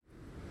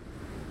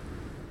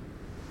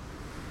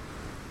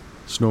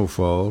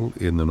Snowfall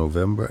in the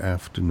November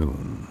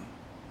Afternoon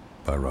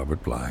by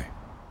Robert Bly.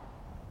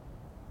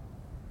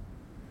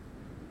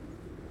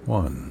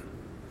 1.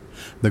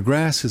 The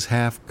grass is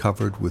half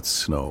covered with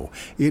snow.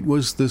 It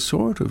was the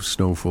sort of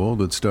snowfall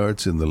that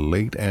starts in the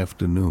late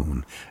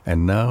afternoon,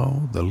 and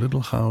now the little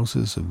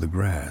houses of the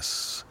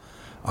grass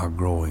are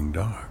growing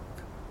dark.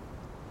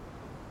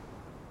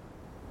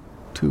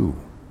 2.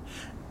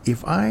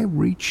 If I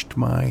reached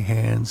my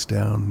hands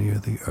down near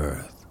the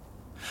earth,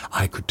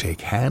 I could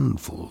take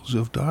handfuls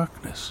of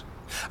darkness.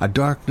 A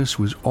darkness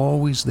was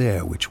always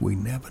there which we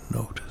never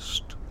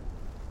noticed.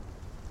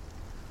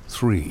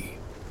 3.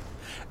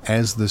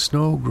 As the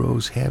snow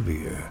grows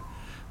heavier,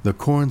 the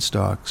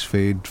cornstalks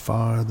fade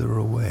farther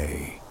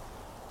away,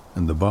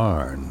 and the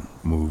barn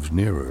moves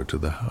nearer to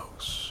the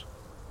house.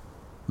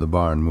 The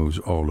barn moves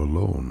all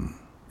alone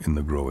in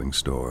the growing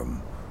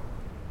storm.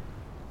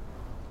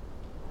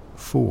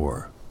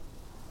 4.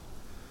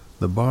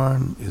 The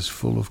barn is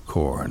full of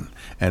corn,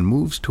 and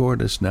moves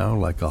toward us now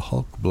like a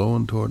hulk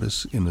blowing toward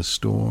us in a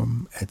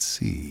storm at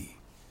sea.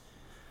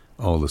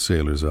 All the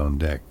sailors on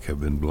deck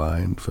have been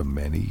blind for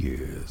many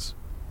years.